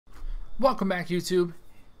Welcome back, YouTube.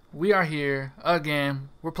 We are here again.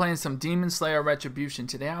 We're playing some Demon Slayer Retribution.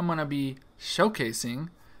 Today I'm going to be showcasing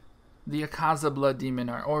the Akaza Blood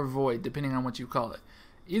Demon or Void, depending on what you call it.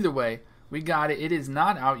 Either way, we got it. It is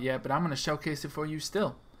not out yet, but I'm going to showcase it for you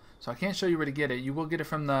still. So I can't show you where to get it. You will get it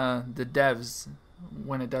from the devs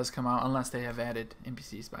when it does come out, unless they have added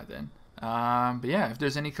NPCs by then. But yeah, if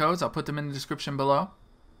there's any codes, I'll put them in the description below.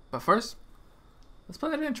 But first, let's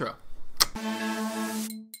play that intro.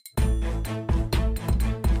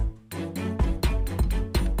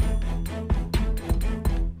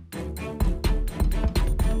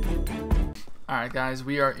 Alright guys,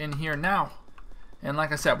 we are in here now. And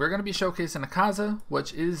like I said, we're going to be showcasing Akaza,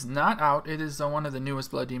 which is not out. It is one of the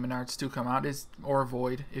newest Blood Demon arts to come out, or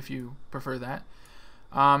Void, if you prefer that.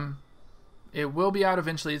 It will be out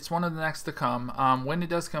eventually. It's one of the next to come. When it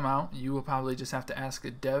does come out, you will probably just have to ask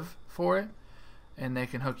a dev for it, and they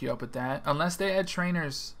can hook you up with that. Unless they add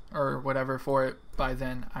trainers or whatever for it by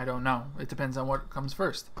then, I don't know. It depends on what comes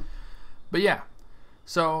first. But yeah.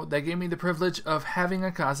 So they gave me the privilege of having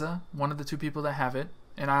Akaza, one of the two people that have it,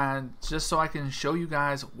 and just so I can show you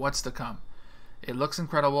guys what's to come. It looks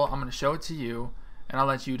incredible. I'm going to show it to you, and I'll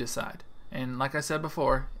let you decide. And like I said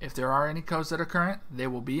before, if there are any codes that are current, they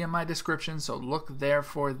will be in my description, so look there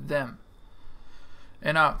for them.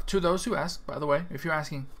 And to those who ask, by the way, if you're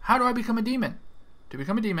asking, how do I become a demon? To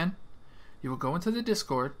become a demon, you will go into the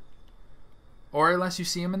Discord, or unless you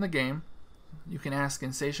see him in the game, you can ask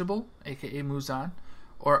Insatiable, aka Muzan,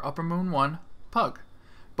 or Upper Moon 1, Pug.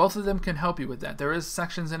 Both of them can help you with that. There is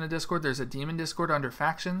sections in a Discord. There's a demon Discord under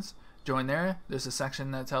factions. Join there. There's a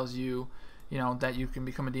section that tells you, that you can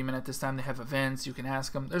become a demon at this time. They have events. You can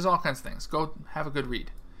ask them. There's all kinds of things. Go have a good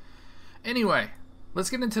read. Anyway,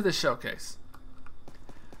 let's get into this showcase.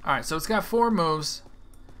 Alright, so it's got 4 moves.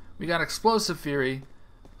 We got Explosive Fury,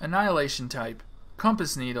 Annihilation type,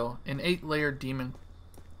 Compass Needle, and 8-layered demon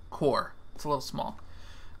core. It's a little small.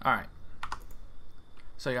 Alright.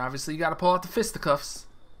 So you obviously got to pull out the fisticuffs.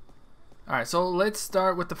 Alright, so let's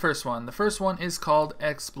start with the first one. The first one is called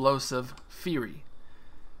Explosive Fury.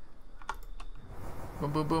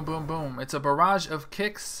 Boom, boom, boom, boom, boom. It's a barrage of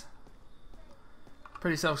kicks.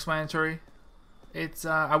 Pretty self-explanatory. It's,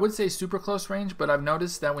 I would say super close range, but I've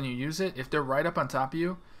noticed that when you use it, if they're right up on top of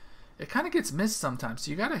you, it kind of gets missed sometimes.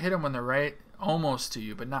 So you got to hit them when they're right almost to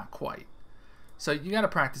you, but not quite. So you got to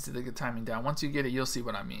practice it to get timing down. Once you get it, you'll see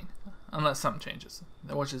what I mean. Unless something changes,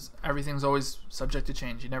 which is everything's always subject to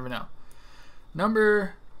change. You never know.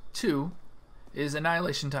 Number 2 is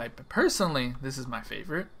Annihilation type. Personally, this is my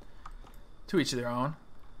favorite. To each their own.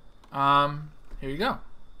 Here you go.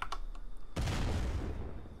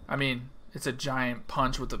 I mean, it's a giant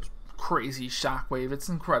punch with a crazy shockwave. It's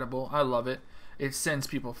incredible. I love it. It sends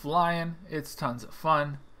people flying. It's tons of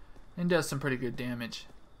fun and does some pretty good damage.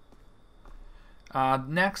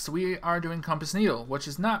 Next, we are doing Compass Needle, which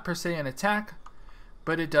is not per se an attack,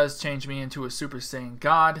 but it does change me into a Super Saiyan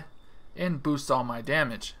God and boosts all my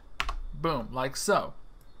damage. Boom, like so.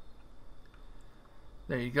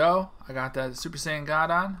 There you go. I got that Super Saiyan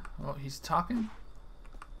God on. Oh, he's talking.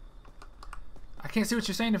 I can't see what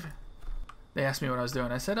you're saying. If they asked me what I was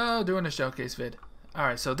doing, I said, oh, doing a showcase vid.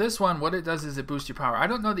 Alright, so this one, what it does is it boosts your power. I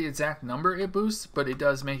don't know the exact number it boosts, but it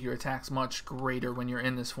does make your attacks much greater when you're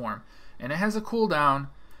in this form. And it has a cooldown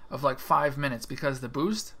of like 5 minutes because the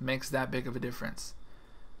boost makes that big of a difference.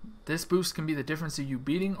 This boost can be the difference of you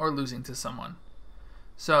beating or losing to someone.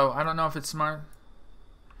 So, I don't know if it's smart.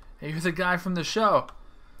 Hey, you're the guy from the show.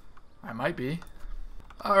 I might be.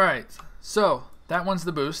 Alright, so that one's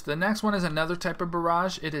the boost. The next one is another type of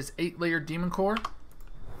barrage. It is 8-layered demon core.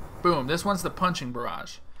 Boom, this one's the punching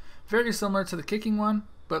barrage. Very similar to the kicking one,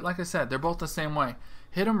 but like I said, they're both the same way.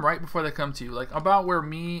 Hit them right before they come to you. Like about where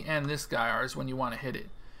me and this guy are is when you want to hit it.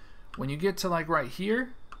 When you get to like right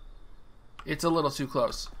here, it's a little too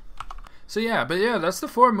close. So yeah, but yeah, that's the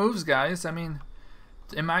 4 moves, guys. I mean,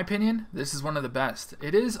 in my opinion, this is one of the best.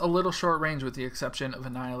 It is a little short range with the exception of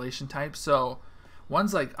Annihilation type. So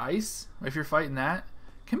ones like Ice, if you're fighting that,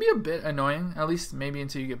 can be a bit annoying, at least maybe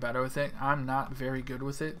until you get better with it. I'm not very good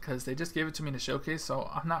with it because they just gave it to me to showcase, so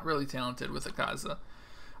I'm not really talented with Akaza.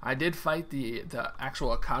 I did fight the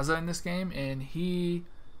actual Akaza in this game, and he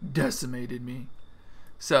decimated me.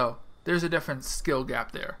 So there's a different skill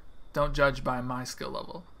gap there. Don't judge by my skill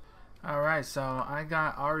level. Alright, so I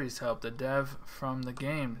got Ari's help, the dev from the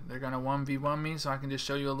game. They're going to 1v1 me, so I can just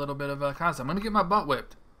show you a little bit of Akaza. I'm going to get my butt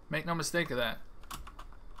whipped. Make no mistake of that.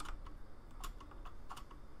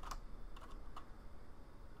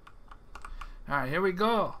 Alright, here we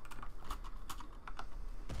go.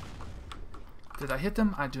 Did I hit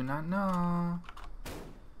them? I do not know.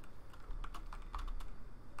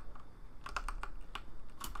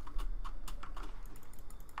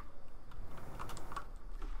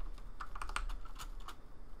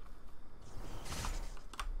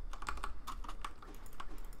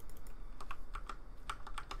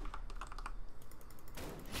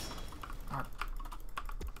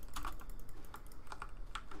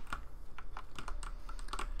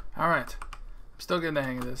 Alright. I'm still getting the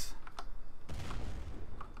hang of this.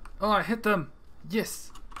 Oh, I hit them.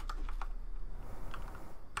 Yes.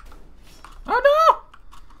 Oh no!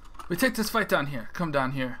 We take this fight down here. Come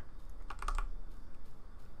down here.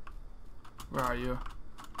 Where are you?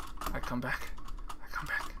 I come back. I come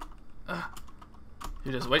back.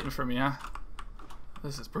 You're just waiting for me, huh?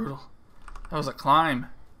 This is brutal. That was a climb.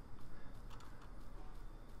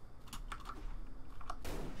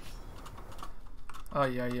 Oh,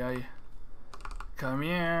 yeah. Come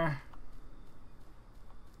here.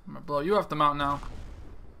 I'm gonna blow you off the mountain now.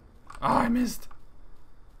 Oh, I missed.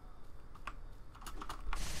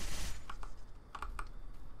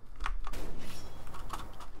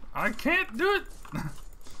 I can't do it.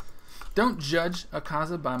 Don't judge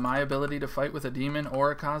Akaza by my ability to fight with a demon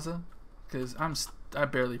or Akaza, because I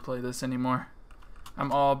barely play this anymore.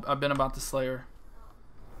 I've been about the Slayer.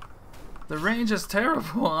 The range is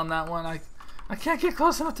terrible on that one. I can't get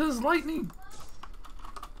close enough to this lightning.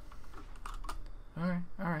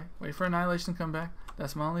 Alright. Wait for Annihilation to come back.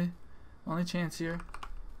 That's my only chance here.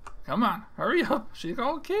 Come on, hurry up. She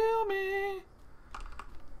gonna kill me.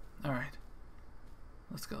 Alright.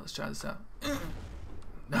 Let's go. Let's try this out.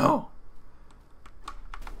 No.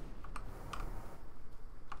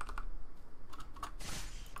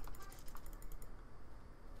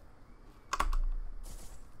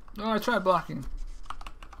 Oh, I tried blocking.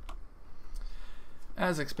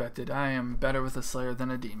 As expected, I am better with a Slayer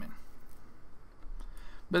than a demon.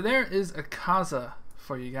 But there is Akaza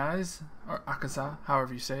for you guys, or Akaza,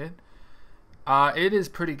 however you say it. It is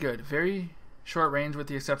pretty good. Very short range with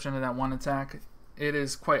the exception of that one attack. It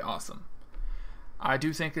is quite awesome. I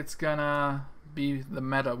do think it's gonna be the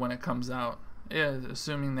meta when it comes out. Yeah,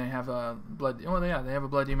 assuming they have a blood. Well, yeah, they have a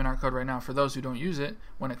blood demon art code right now. For those who don't use it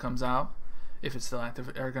when it comes out, if it's still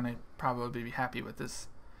active, are gonna probably be happy with this.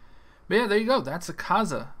 But yeah, there you go. That's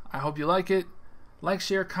Akaza. I hope you like it. Like,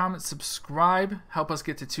 share, comment, subscribe. Help us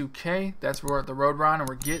get to 2K. That's where the road we're on, and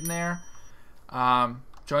we're getting there.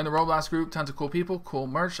 Join the Roblox group. Tons of cool people, cool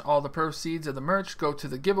merch. All the proceeds of the merch go to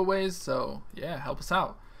the giveaways. So yeah, help us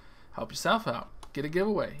out. Help yourself out. Get a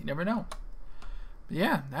giveaway. You never know. But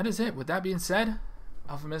yeah, that is it. With that being said,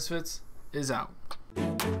 Alphamisfits is out.